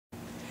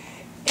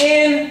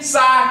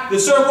inside the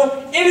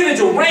circle.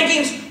 Individual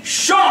rankings,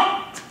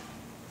 Sean,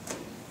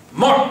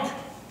 Mark,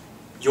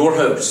 your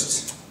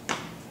hosts.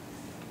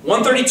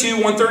 132,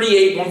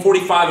 138,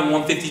 145, and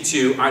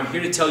 152. I'm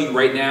here to tell you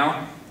right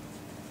now,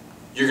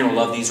 you're going to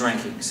love these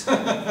rankings.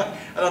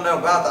 I don't know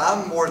about that.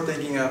 I'm more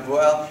thinking of,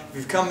 well, if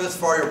you've come this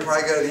far, you'll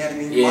probably go to the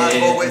end. You might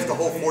as well waste the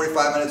whole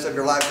 45 minutes of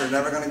your life. You're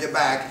never going to get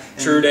back.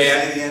 And True,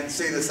 Dad.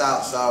 See this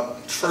out. So,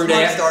 True,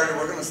 Dad.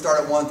 We're going to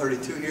start at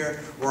 132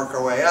 here, work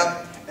our way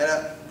up. And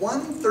at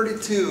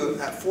 132,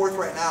 at fourth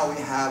right now,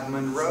 we have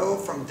Monroe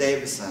from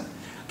Davison.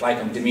 Like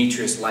him,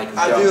 Demetrius, like him.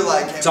 I do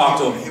like him. Talk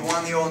to him. He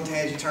won the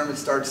Olentangy tournament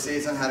to start the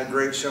season, had a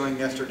great showing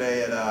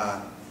yesterday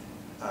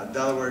at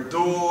Delaware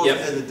Duels,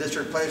 as a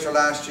district placer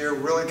last year,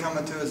 really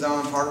coming to his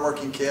own,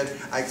 hardworking kid.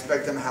 I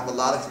expect him to have a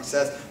lot of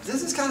success.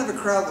 This is kind of a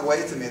crowd that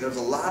waits to me. There's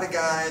a lot of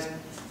guys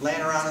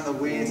laying around in the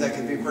weeds that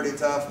could be pretty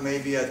tough.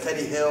 Maybe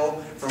Teddy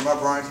Hill from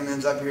Upper Arlington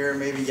ends up here.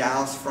 Maybe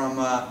Youst from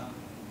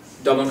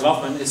Dublin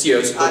Kaufman. It's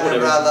Yost, but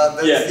whatever. I love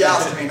it. It's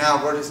Youst to me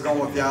now. We're just going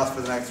with Youst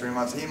for the next 3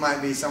 months. He might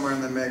be somewhere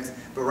in the mix,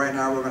 but right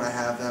now we're going to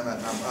have them at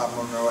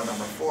Monroe at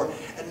number 4.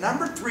 At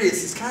number 3,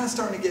 it's kind of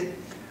starting to get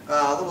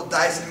a little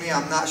dicey to me.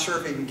 I'm not sure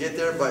if he can get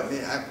there, but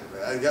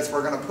I guess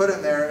we're going to put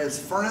him there, is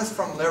Furnace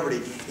from Liberty.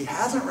 He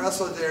hasn't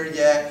wrestled there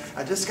yet.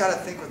 I just got to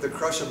think with the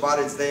crush of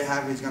bodies they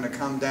have, he's going to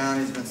come down.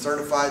 He's been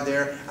certified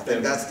there. I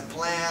think that's the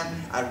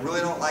plan. I really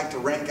don't like to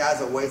rank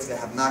guys at weights they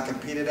have not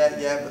competed at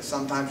yet, but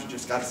sometimes you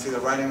just got to see the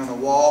writing on the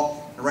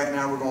wall. And right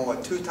now we're going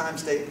with two-time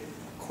state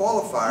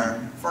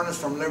qualifier, Furnace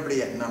from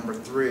Liberty at number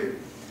 3.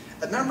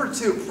 At number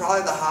 2,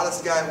 probably the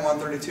hottest guy at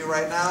 132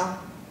 right now.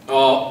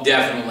 Oh,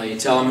 definitely.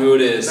 Tell him who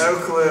it is. No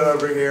clue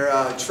over here.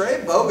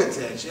 Trey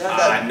Bogatich.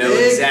 I know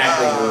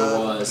exactly who it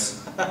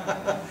was.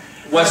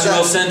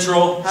 Westerville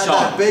Central. Had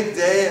that big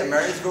day at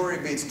Marysville where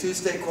he beats 2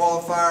 state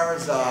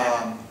qualifiers.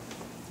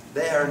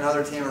 They are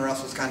another team that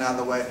wrestles kind of out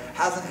of the way.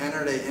 Hasn't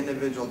entered an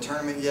individual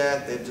tournament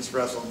yet. They've just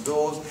wrestled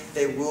duels.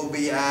 They will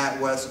be at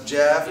West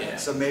Jeff,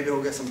 so maybe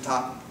we'll get some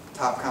top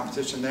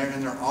competition there.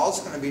 And they're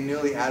also going to be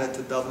newly added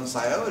to Dublin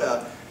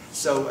Scioto.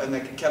 So,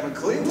 and Kevin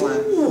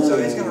Cleveland,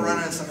 so he's going to run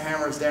into some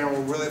hammers there, and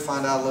we'll really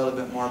find out a little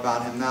bit more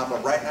about him now.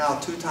 But right now,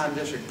 2-time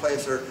district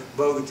placer,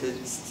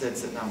 Bogatich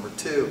sits at number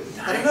 2. Nice.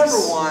 And at number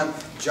 1,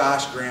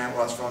 Josh Grant,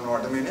 Westfield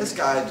North. I mean, this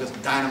guy is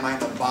just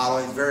dynamite in the bottle.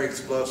 He's very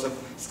explosive.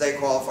 State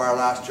qualifier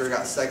last year,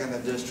 got 2nd in the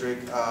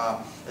district.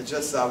 It's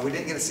just, we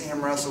didn't get to see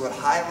him wrestle at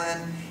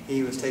Highland.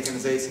 He was taking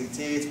his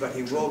ACTs, but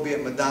he will be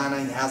at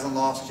Medina. He hasn't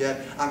lost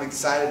yet. I'm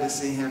excited to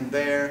see him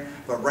there.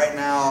 But right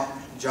now,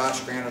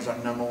 Josh Grant is our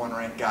number 1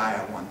 ranked guy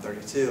at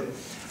 132.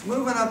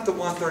 Moving up to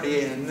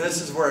 138, and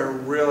this is where it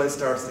really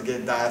starts to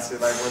get dicey,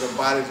 like where the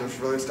bodies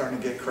are really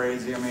starting to get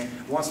crazy. I mean,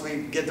 once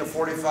we get to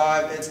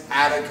 45, it's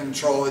out of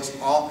control. It's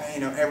all,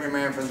 every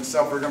man for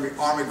himself. We're going to be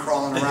army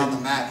crawling around the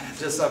mat,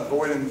 just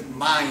avoiding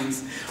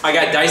mines. I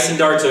got dice and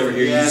darts over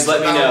here. You just let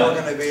me know.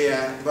 We're going to be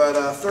at.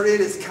 But 38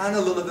 is kind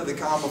of a little bit of the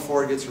calm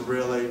before it gets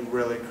really,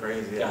 really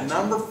crazy. Gotcha. At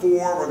number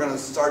 4, we're going to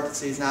start the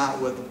season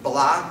out with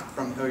Block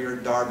from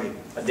Hilliard Darby.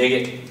 I dig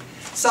it.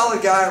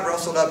 Solid guy,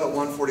 wrestled up at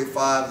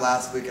 145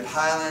 last week at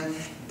Highland.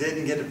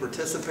 Didn't get to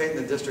participate in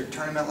the district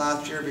tournament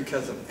last year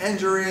because of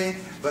injury,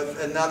 but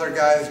another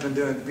guy who's been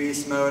doing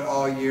beast mode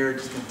all year,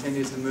 just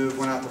continues to move,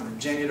 went out to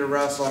Virginia to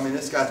wrestle. I mean,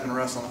 this guy's been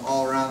wrestling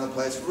all around the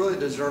place. Really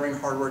deserving,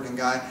 hardworking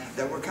guy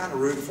that we're kind of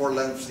rooting for,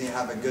 letting him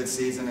have a good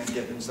season and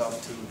get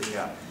himself to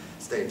the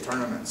state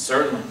tournament.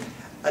 Certainly.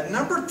 At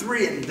number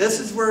 3, and this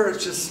is where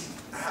it's just,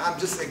 I'm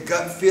just a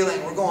gut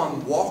feeling, we're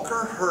going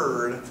Walker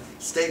Hurd,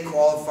 state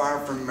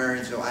qualifier from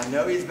Marysville. I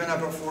know he's been up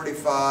at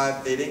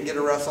 45. They didn't get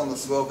a wrestle on the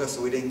Swoka, so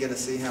we didn't get to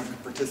see him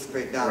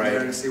participate down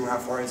there to see how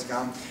far he's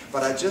come.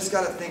 But I just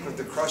got to think with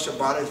the crush of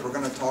bodies we're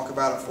going to talk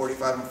about at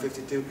 45 and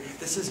 52,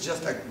 this is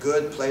just a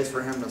good place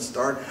for him to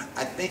start.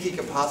 I think he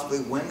could possibly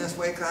win this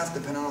weight class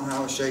depending on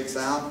how it shakes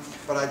out.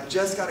 But I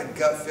just got a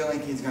gut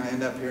feeling he's going to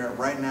end up here.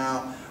 Right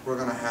now, we're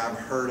going to have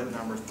Hurd at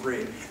number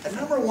 3. At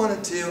number 1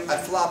 and 2, I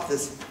flopped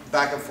this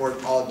back and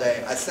forth all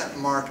day. I sent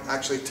Mark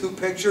actually 2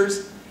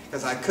 pictures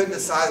because I couldn't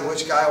decide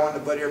which guy I wanted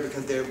to put here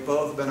because they've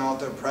both been all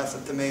too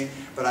impressive to me.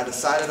 But I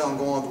decided on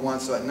going with 1.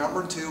 So at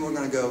number 2, we're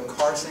going to go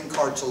Carson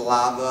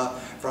Karchalava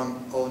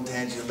from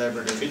Olentangy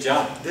Liberty. Good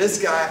job.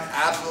 This guy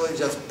absolutely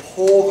just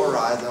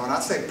pulverized. And when I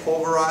say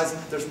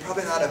pulverized, there's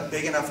probably not a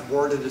big enough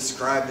word to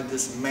describe the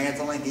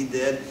dismantling he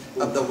did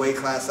of the weight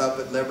class up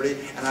at Liberty.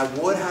 And I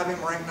would have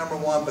him ranked number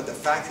 1, but the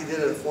fact he did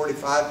it at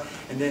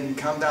 45 and then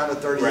come down to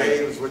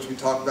 38, which we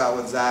talked about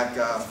with Zach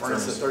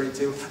Furnace at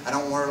 32. I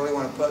don't really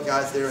want to put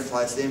guys there until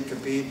I see him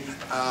compete.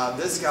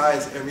 This guy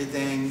is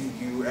everything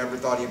you ever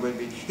thought he would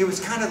be. He was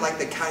kind of like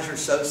the Kaiser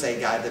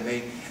Sose guy to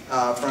me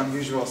from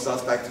Usual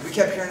Suspects. We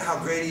kept hearing how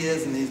great he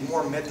is and he's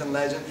more myth than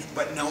legend,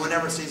 but no one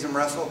ever sees him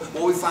wrestle.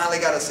 Well, we finally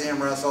got to see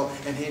him wrestle,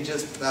 and he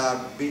just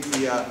beat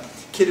the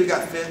kid who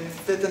got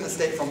fifth in the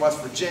state from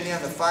West Virginia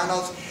in the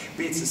finals,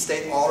 beats the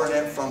state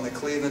alternate from the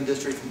Cleveland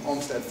district from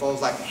Olmsted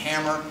Falls like a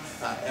hammer.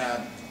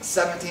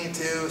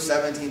 17-2,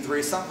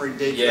 17-3, something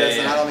ridiculous,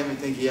 and I don't even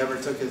think he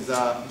ever took his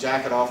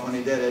jacket off when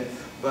he did it.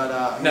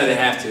 But no, they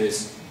have to.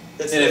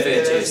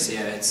 NFHS,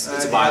 yeah, it's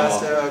a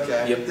bylaw.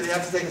 Okay. Yep. Did he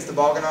have to take his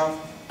toboggan off?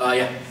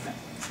 Yeah.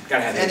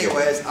 Gotta have that.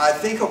 Anyways, I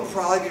think he'll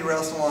probably be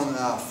wrestling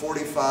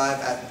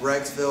 45 at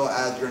Brecksville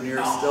as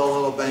Grenier's still a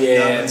little banged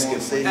up and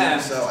won't see him.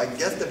 So I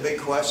guess the big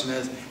question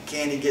is,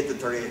 can he get to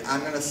 38? I'm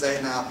going to say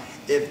now,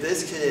 if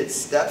this kid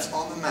steps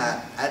on the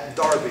mat at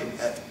Darby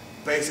at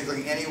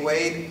basically any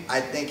weight, I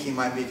think he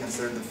might be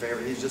considered the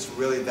favorite. He's just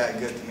really that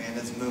good to me, and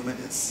his movement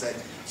is sick.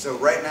 So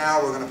right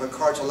now, we're going to put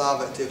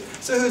Karchalava at 2.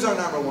 So who's our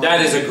number 1?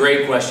 That is a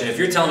great question. If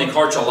you're telling me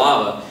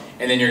Karchalava,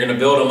 and then you're going to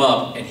build him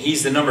up, and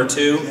he's the number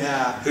 2,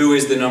 who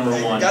is the number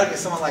 1? It's got to be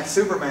someone like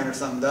Superman or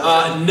something,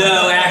 doesn't it?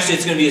 No, actually,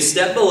 it's going to be a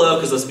step below,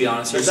 because let's be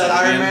honest here. Is that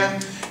Iron Man?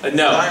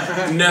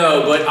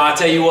 No, but I'll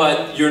tell you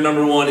what, your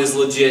number 1 is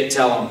legit.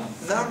 Tell him.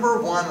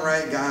 Number 1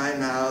 right guy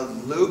now,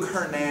 Luke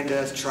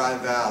Hernandez,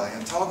 Tri-Valley.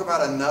 And talk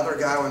about another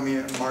guy when me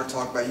and Mark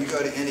talk about, you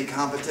go to any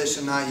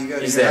competition night, you go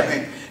to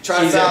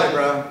Tri-Valley,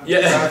 bro.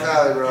 Yeah.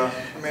 Tri-Valley, bro.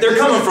 They're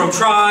coming from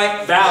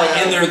Tri-Valley,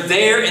 and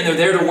they're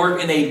there to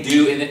work, and they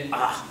do, and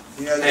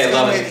you know, this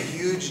guy made a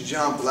huge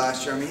jump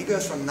last year. I mean, he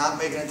goes from not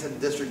making it to the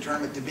district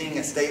tournament to being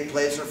a state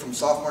placer from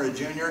sophomore to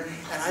junior,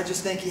 and I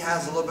just think he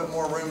has a little bit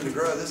more room to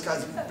grow. This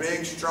guy's a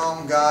big,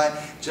 strong guy.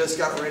 Just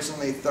got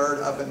recently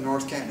 3rd up at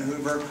North Canton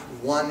Hoover,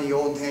 won the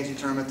Old Tangy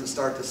tournament to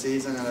start the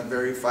season in a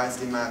very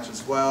feisty match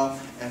as well.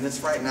 And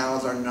this right now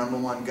is our number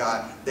 1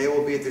 guy. They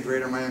will be at the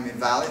Greater Miami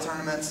Valley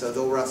tournament, so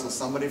they'll wrestle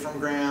somebody from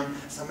Graham,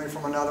 somebody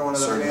from another one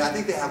of them. I mean, I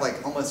think they have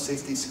like almost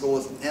 60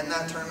 schools in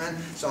that tournament,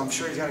 so I'm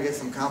sure he's going to get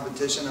some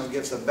competition. It'll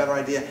give us a better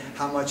idea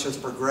how much his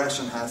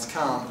progression has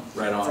come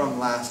from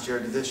last year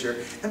to this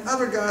year. And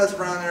other guys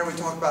around there, we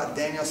talk about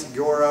Daniel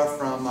Segura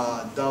from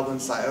Dublin,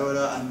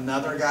 Scioto,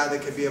 another guy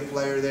that could be a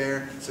player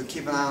there. So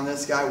keep an eye on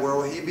this guy. Where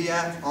will he be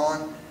at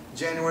on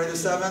January the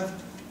 7th?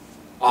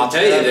 I'll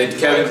tell you that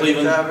Kevin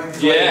Cleveland.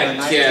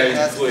 Kevin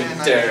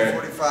Cleveland.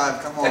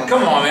 45. Come on.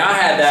 Come on, man. I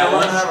had that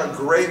one. one. So we're going to have a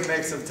great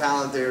mix of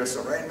talent there.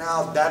 So right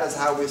now, that is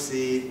how we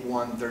see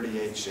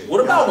 138 shape.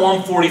 What about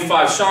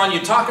 145? Sean,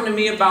 you're talking to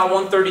me about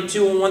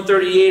 132 and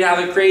 138, how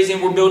they're crazy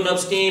and we're building up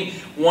steam.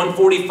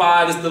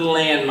 145 is the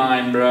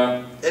landmine,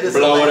 bro. It is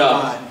Blow it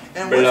up.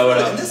 And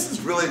this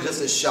is really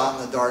just a shot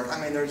in the dark. I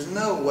mean, there's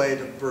no way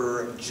to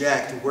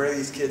project where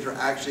these kids are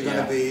actually going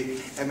to be.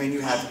 I mean,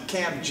 you have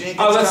Cam Jenkins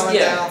coming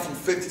down from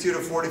 52 to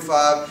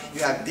 45.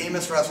 You have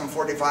Demas wrestling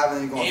 45 and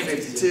then you're going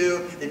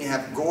 52. Then you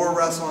have Gore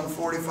wrestling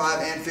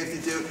 45 and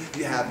 52.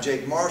 You have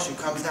Jake Marsh who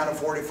comes down to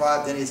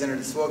 45. Then he's entered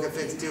the smoke at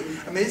 52.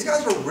 I mean, these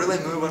guys are really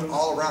moving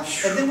all around.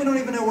 And then we don't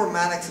even know where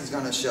Maddox is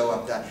going to show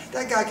up.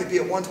 That guy could be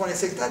at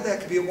 126. That guy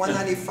could be at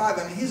 195.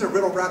 I mean, he's a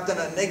riddle wrapped in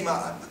an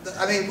enigma.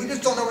 I mean, we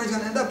just don't know where he's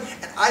going to end up.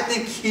 And I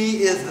think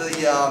he is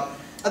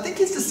I think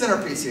he's the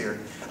centerpiece here.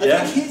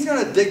 I think he's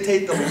going to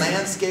dictate the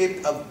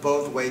landscape of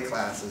both weight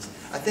classes.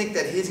 I think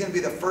that he's going to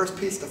be the first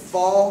piece to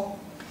fall,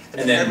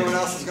 and then everyone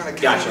else is going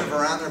to kind of move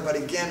around there. But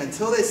again,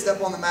 until they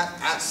step on the mat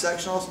at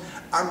sectionals,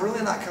 I'm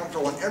really not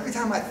comfortable. And every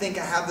time I think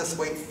I have this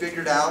weight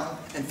figured out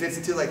in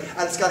 52, like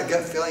I just got a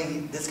gut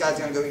feeling this guy's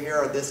going to go here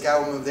or this guy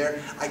will move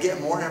there, I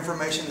get more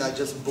information that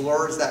just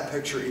blurs that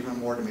picture even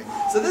more to me.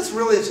 So this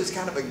really is just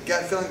kind of a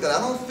gut feeling that I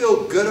don't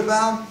feel good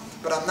about,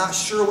 but I'm not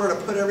sure where to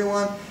put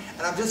everyone,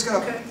 and I'm just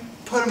going to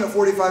put him at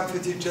 45 and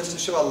 52 just to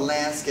show a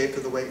landscape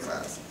of the weight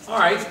class. All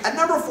right. At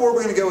number 4,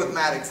 we're going to go with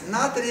Maddox.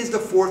 Not that he's the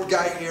 4th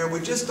guy here. We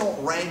just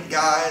don't rank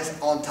guys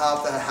on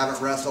top that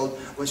haven't wrestled.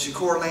 When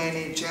Shakur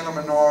Laney,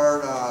 Chandler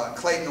Menard,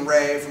 Clayton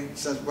Ray,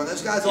 when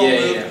those guys all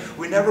moved,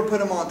 we never put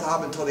them on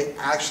top until they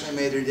actually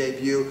made their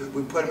debut.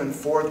 We put him in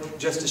 4th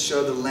just to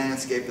show the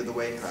landscape of the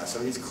weight class.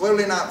 So he's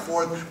clearly not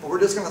 4th, but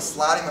we're just going to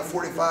slide him at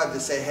 45 to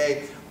say,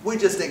 hey, we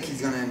just think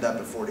he's going to end up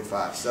at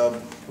 45. So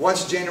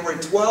once January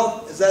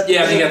 12th, is that the date?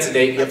 I think that's the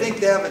date. I think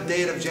they have a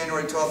date of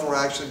January 12th where we'll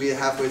actually be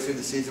halfway through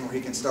the season where he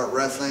can start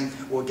wrestling.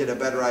 We'll get a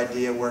better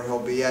idea where he'll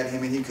be at. I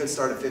mean, he could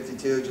start at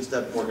 52 just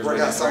to work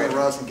out some of the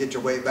rust and get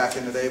your weight back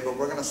in today. But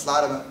we're going to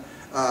slide him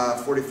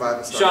at 45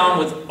 to start. Sean,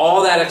 with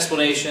all that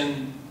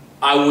explanation,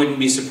 I wouldn't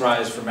be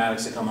surprised for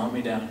Maddox to come hunt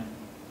me down.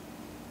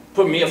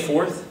 Put me at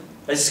 4th.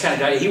 That's just kind of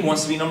guy. He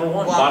wants to be number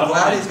 1. Well, I'm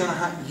glad he's going to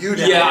hunt you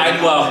down.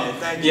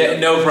 Yeah,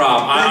 no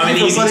problem. I'm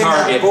an easy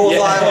target.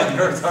 Bullseye on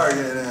your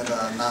target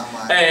and not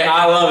mine. Hey,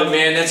 I love it,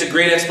 man. That's a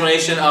great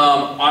explanation.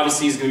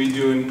 Obviously, he's going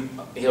to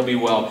be he'll be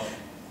well.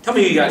 Tell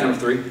me who you got number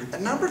 3.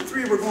 At number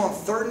 3, we're going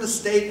 3rd in the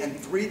state and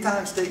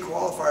 3-time state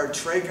qualifier,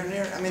 Trey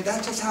Grenier. I mean,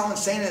 that's just how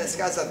insane it is. This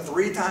guy's a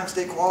 3-time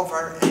state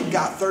qualifier and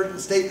got 3rd in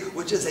the state,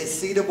 which is a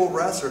seedable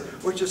wrestler,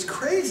 which is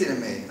crazy to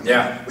me. I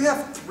mean, we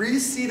have 3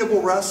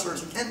 seedable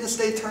wrestlers in the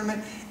state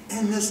tournament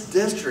in this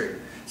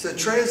district. So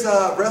Trey's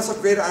wrestled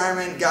Greater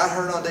Ironman, got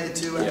hurt on day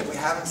 2, and we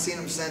haven't seen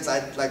him since.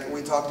 Like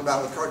we talked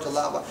about with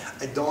Karchalava,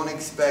 I don't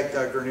expect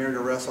Grenier to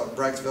wrestle at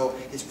Brecksville.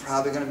 He's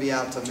probably going to be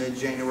out till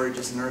mid-January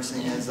just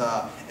nursing his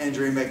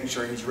injury, making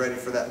sure he's ready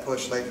for that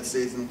push late in the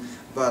season.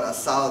 But a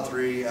solid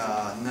 3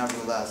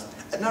 nevertheless.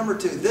 At number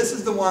 2, this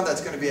is the one that's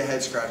going to be a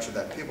head scratcher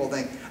that people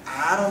think,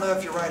 I don't know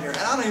if you're right here. And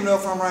I don't even know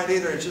if I'm right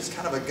either. It's just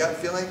kind of a gut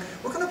feeling.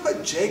 We're going to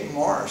put Jake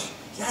Marsh.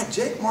 Yeah,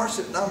 Jake Marsh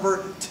at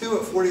number 2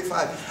 at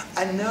 45.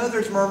 I know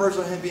there's murmurs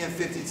on him being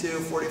 52,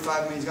 45.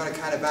 I mean, he's going to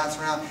kind of bounce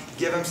around,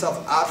 give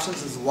himself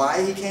options is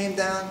why he came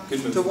down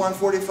to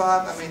 145.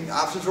 I mean,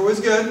 options are always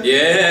good.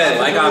 Yeah,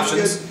 like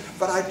options. Good.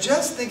 But I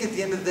just think at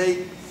the end of the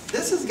day,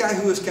 this is a guy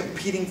who is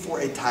competing for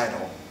a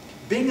title.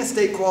 Being a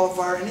state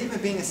qualifier and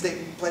even being a state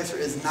placer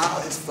is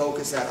not his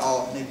focus at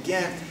all. And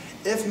again,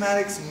 if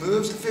Maddox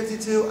moves to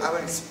 52, I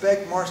would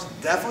expect Marsh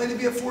definitely to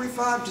be at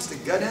 45, just a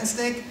gut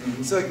instinct.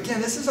 So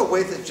again, this is a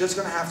weight that's just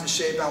going to have to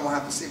shape out and we'll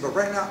have to see. But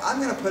right now, I'm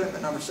going to put him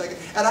at number 2.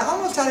 And I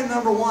almost had him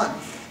number 1.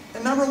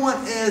 And number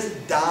 1 is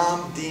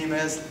Dom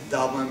Demas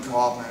Dublin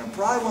Kaufman. And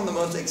probably one of the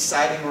most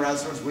exciting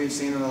wrestlers we've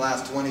seen in the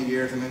last 20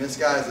 years. I mean, this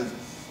guy's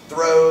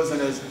throws and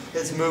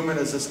his movement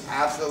is just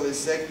absolutely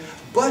sick.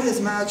 But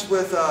his match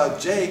with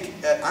Jake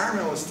at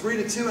Ironman was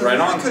 3-2, and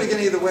it could have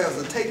gone either way. It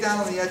was a takedown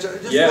on the edge.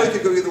 It just really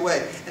could go either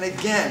way. And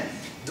again,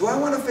 do I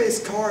want to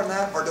face Carr in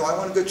that, or do I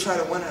want to go try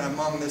to win it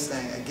among this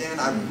thing? Again,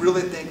 I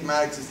really think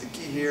Maddox is the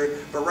key here.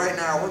 But right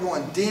now, we're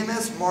going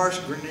Demas, Marsh,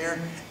 Grenier,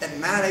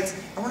 and Maddox.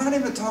 And we're not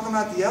even talking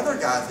about the other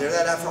guys there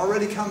that have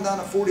already come down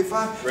to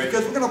 45.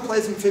 Because we're going to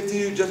play some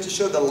 52 just to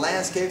show the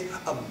landscape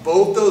of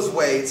both those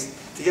weights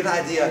to get an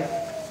idea.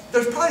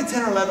 There's probably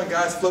 10 or 11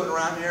 guys floating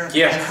around here.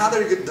 And how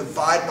they're going to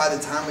divide by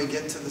the time we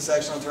get to the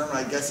sectional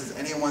tournament, I guess, is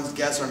anyone's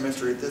guess or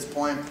mystery at this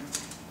point.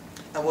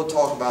 And we'll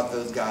talk about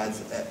those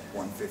guys at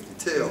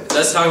 152.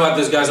 Let's talk about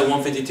those guys at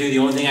 152. The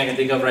only thing I can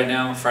think of right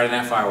now, Friday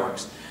Night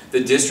Fireworks.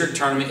 The district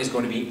tournament is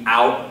going to be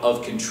out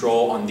of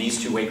control on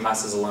these 2 weight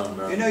classes alone,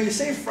 bro. You know, you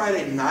say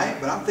Friday night,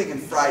 but I'm thinking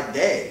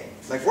Friday.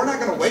 Like, we're not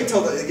going to wait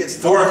till it gets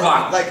 4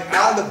 o'clock. Like,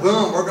 out of the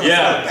boom, we're going to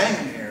start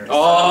banging here.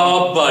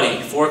 Oh,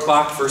 buddy. 4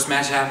 o'clock, first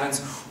match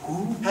happens.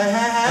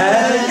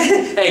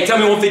 Hey, tell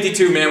me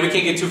 152, man. We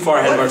can't get too far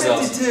ahead of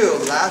ourselves.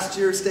 152. Last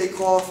year's state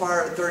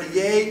qualifier at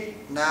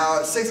 38. Now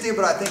at 60,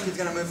 but I think he's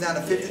going to move down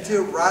to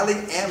 52. Riley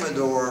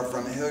Amador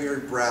from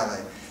Hilliard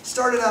Bradley.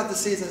 Started out the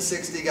season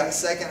 60, got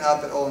second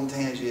up at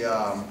Olentangy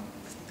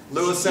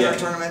Lewis Center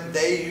tournament.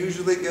 They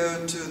usually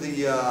go to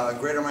the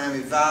Greater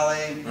Miami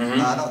Valley.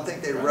 I don't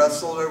think they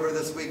wrestled over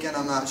this weekend.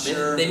 I'm not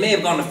sure. They may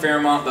have gone to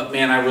Fairmont, but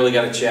man, I really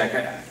got to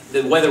check.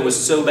 The weather was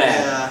so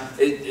bad,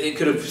 it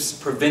could have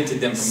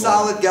prevented them from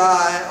solid going.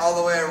 Guy all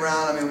the way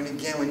around. I mean,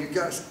 when you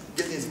guys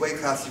get these weight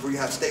classes where you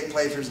have state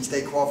placers and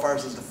state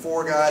qualifiers as the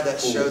 4 guy, that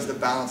shows the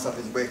balance of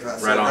his weight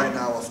class. Right so on. Right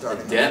now we'll start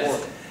at number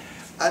 4.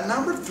 At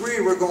number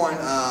 3, we're going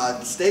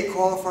state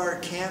qualifier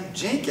Cam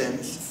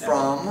Jenkins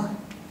from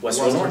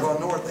Western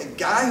North. A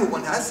guy who,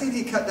 when I seen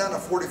he cut down to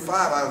 45,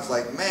 I was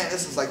like, man,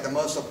 this is like the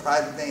most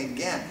surprising thing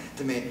again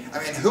to me.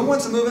 I mean, who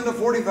wants to move into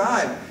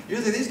 45?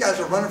 Usually these guys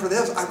are running for the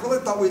hills. I really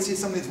thought we'd see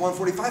some of these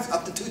 145s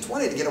up to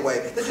 220 to get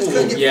away. They just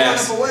couldn't get far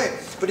enough away.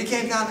 But he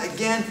came down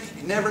again.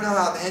 You never know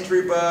how the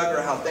injury bug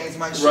or how things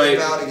might shape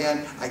out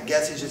again. I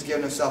guess he's just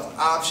giving himself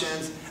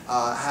options.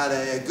 Had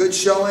a good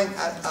showing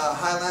at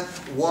Highland,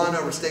 won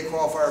over state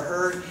qualifier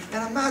Hurd,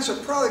 and a match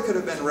that probably could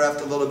have been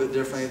reffed a little bit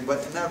differently,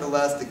 but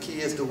nevertheless, the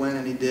key is to win,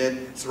 and he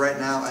did. So right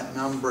now, at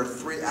number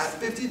 3, at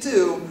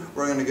 52,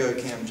 we're going to go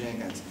Cam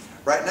Jenkins.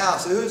 Right now,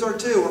 so who's our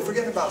 2? We're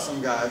forgetting about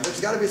some guy. There's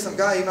got to be some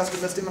guy. He must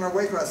have missed him in our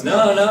weight class.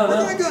 No. We're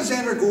going to go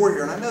Xander Gore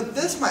here, and I know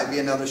this might be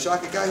another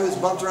shock. A guy who's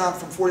bumped around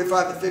from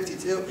 45 to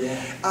 52.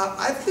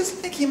 I just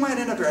think he might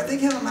end up here. I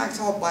think him and Max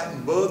Hall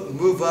might both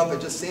move up.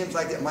 It just seems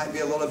like it might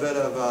be a little bit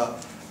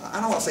of I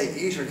don't want to say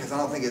easier because I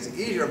don't think it's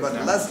easier, but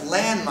less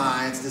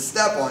landmines to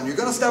step on. You're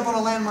going to step on a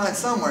landmine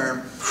somewhere.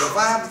 But if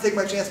I have to take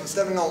my chance with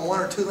stepping on 1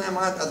 or 2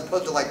 landmines as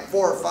opposed to like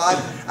 4 or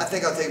 5, I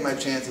think I'll take my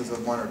chances with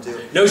 1 or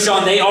 2. No,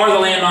 Sean, they are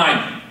the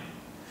landmine.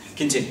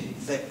 Continue.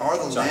 They are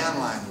the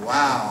landmine.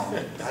 Wow.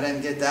 I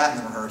didn't get that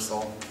in the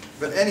rehearsal.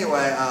 But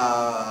anyway,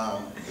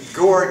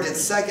 Gore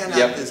gets second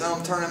at his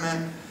own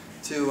tournament.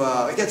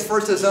 He gets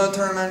first at his own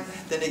tournament,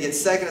 then he gets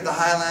second at the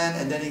Highland,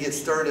 and then he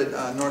gets third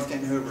at North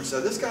Canton Hoover. So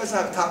this guy's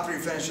had top 3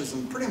 finishes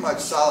in pretty much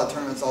solid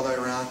tournaments all the way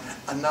around.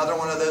 Another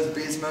one of those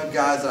beast mode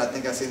guys that I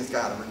think I've seen this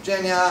guy out of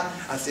Virginia.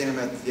 I've seen him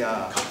at the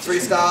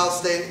freestyle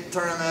state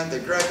tournament, the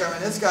Greco. I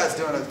mean, this guy's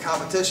doing a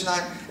competition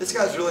night. This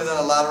guy's really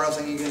done a lot of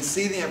wrestling. You can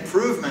see the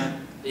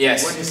improvement.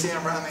 Yes. When you see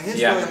him, I mean,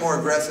 he's really more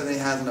aggressive than he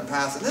has in the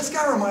past. And this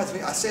guy reminds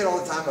me, I say it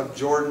all the time, of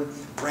Jordan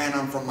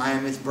Branham from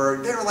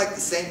Miamisburg. They're like the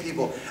same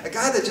people. A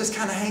guy that just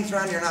kind of hangs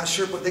around, you're not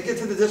sure, but they get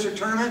to the district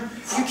tournament,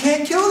 you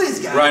can't kill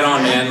these guys. Right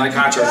on, man, like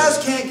cockroaches. You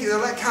just can't, they're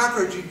like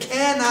cockroaches. You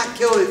cannot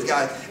kill these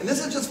guys. And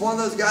this is just one of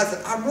those guys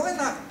that I'm really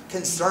not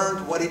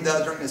concerned what he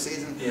does during the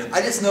season.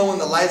 I just know when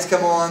the lights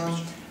come on,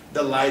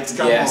 the lights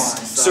come on.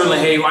 So. Certainly.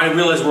 Hey, I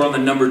realize we're on the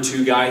number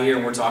 2 guy here,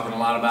 and we're talking a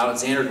lot about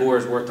it. Xander Gore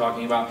is worth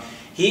talking about.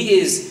 He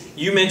is,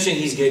 you mentioned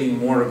he's getting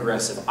more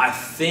aggressive. I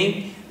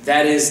think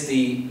that is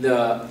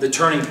the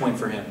turning point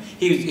for him.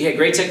 He had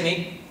great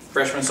technique,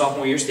 freshman,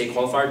 sophomore year, state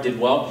qualifier, did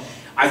well.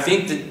 I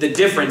think the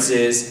difference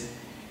is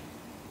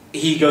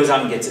he goes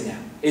out and gets it now.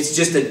 It's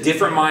just a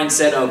different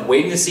mindset of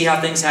waiting to see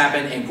how things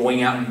happen and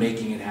going out and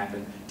making it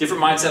happen.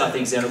 Different mindset, I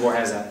think Xander Gore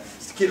has that.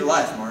 It's the key to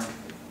life, Mark.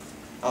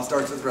 I'll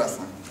start with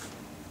wrestling.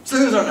 So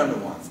who's our number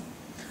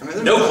 1? I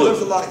mean, No clue.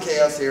 there's a lot of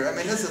chaos here. I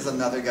mean, this is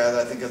another guy that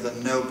I think is a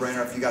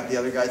no-brainer if you got the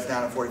other guys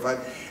down at 45.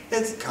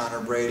 It's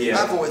Connor Brady.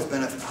 Yeah. I've always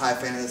been a high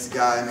fan of this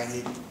guy. I mean,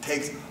 he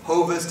takes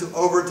Hovis to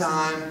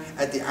overtime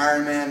at the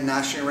Ironman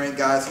nationally ranked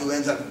guys who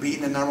ends up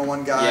beating the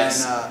 #1 guy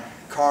Yes. in a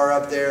car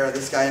up there.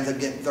 This guy ends up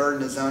getting 3rd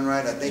in his own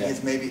right. I think Yeah.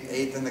 he's maybe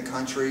 8th in the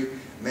country,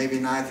 maybe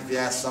 9th if you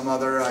ask some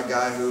other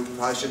guy who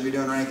probably shouldn't be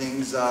doing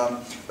rankings.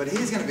 But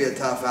he's going to be a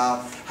tough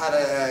out. Had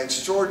an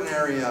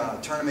extraordinary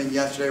tournament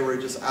yesterday where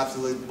he just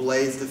absolutely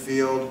blazed the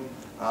field.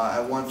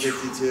 At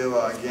 152,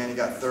 again, he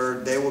got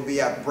 3rd. They will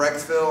be at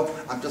Brecksville.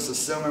 I'm just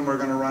assuming we're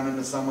going to run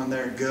into someone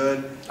there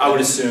good. I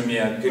would assume,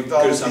 yeah. Good, With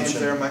all good the teams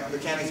assumption. there,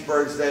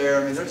 Mechanicsburg's there.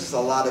 I mean, there's just a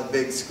lot of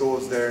big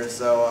schools there.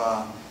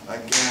 So,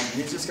 again,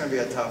 he's just going to be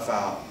a tough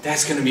out.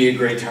 That's going to be a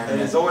great And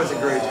tournament. it's always a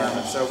great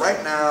tournament. So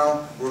right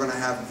now, we're going to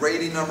have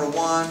Brady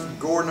 #1,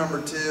 Gore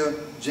 #2,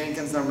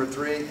 Jenkins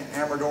 #3, and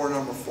Amador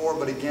 #4.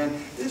 But again,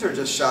 these are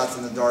just shots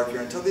in the dark here.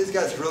 Until these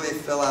guys really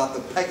fill out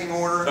the pecking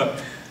order.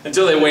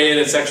 Until they weigh in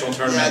at sectional Yeah,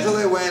 tournament. until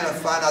they weigh in and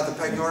find out the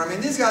pecking order. I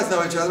mean, these guys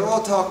know each other. We'll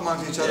all talk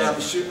amongst each other. Yeah.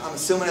 I'm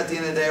assuming at the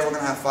end of the day, we're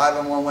going to have 5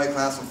 in one weight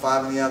class and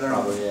 5 in the other.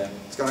 Probably, yeah.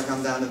 It's going to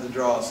come down to the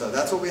draw. So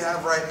that's what we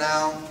have right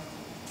now.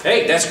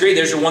 Hey, that's great.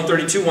 There's your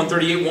 132,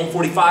 138,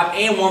 145,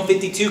 and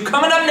 152.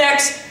 Coming up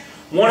next,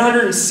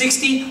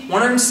 160,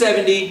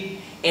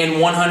 170, and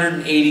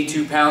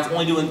 182 pounds.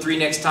 Only doing 3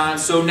 next time.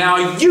 So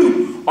now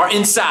you are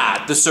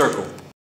inside the circle.